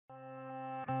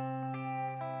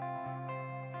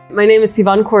My name is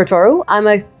Sivan Kroitoru. I'm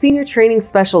a senior training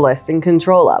specialist in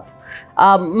ControlUp.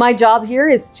 My job here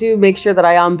is to make sure that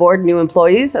I onboard new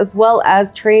employees as well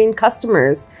as train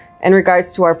customers in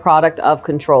regards to our product of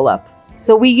ControlUp.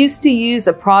 So we used to use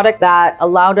a product that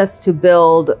allowed us to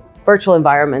build virtual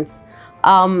environments,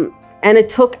 and it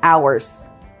took hours.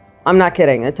 I'm not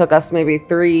kidding. It took us maybe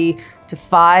 3 to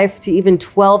 5 to even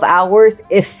 12 hours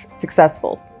if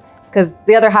successful, because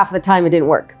the other half of the time it didn't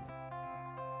work.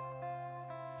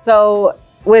 So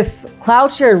with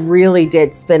CloudShare, it really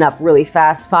did spin up really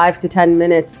fast. 5 to 10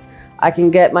 minutes, I can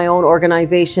get my own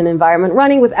organization environment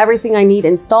running with everything I need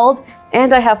installed,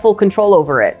 and I have full control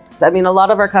over it. I mean, a lot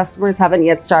of our customers haven't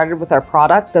yet started with our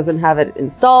product, doesn't have it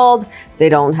installed, they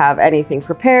don't have anything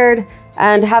prepared,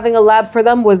 and having a lab for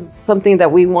them was something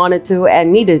that we wanted to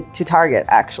and needed to target,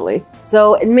 actually.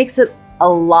 So it makes it a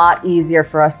lot easier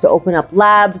for us to open up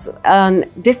labs and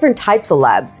different types of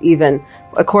labs, even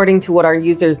according to what our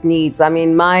users needs. I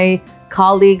mean, my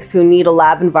colleagues who need a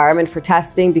lab environment for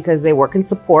testing because they work in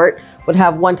support would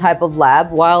have one type of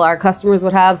lab, while our customers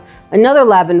would have another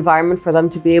lab environment for them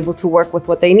to be able to work with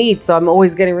what they need. So I'm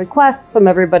always getting requests from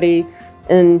everybody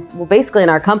basically in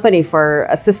our company for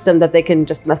a system that they can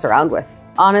just mess around with.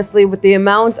 Honestly, with the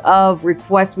amount of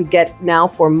requests we get now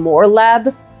for more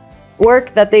lab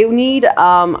work that they need,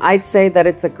 I'd say that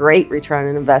it's a great return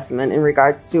on investment in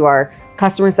regards to our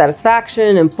customer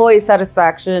satisfaction, employee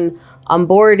satisfaction,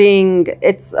 onboarding.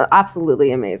 It's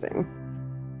absolutely amazing.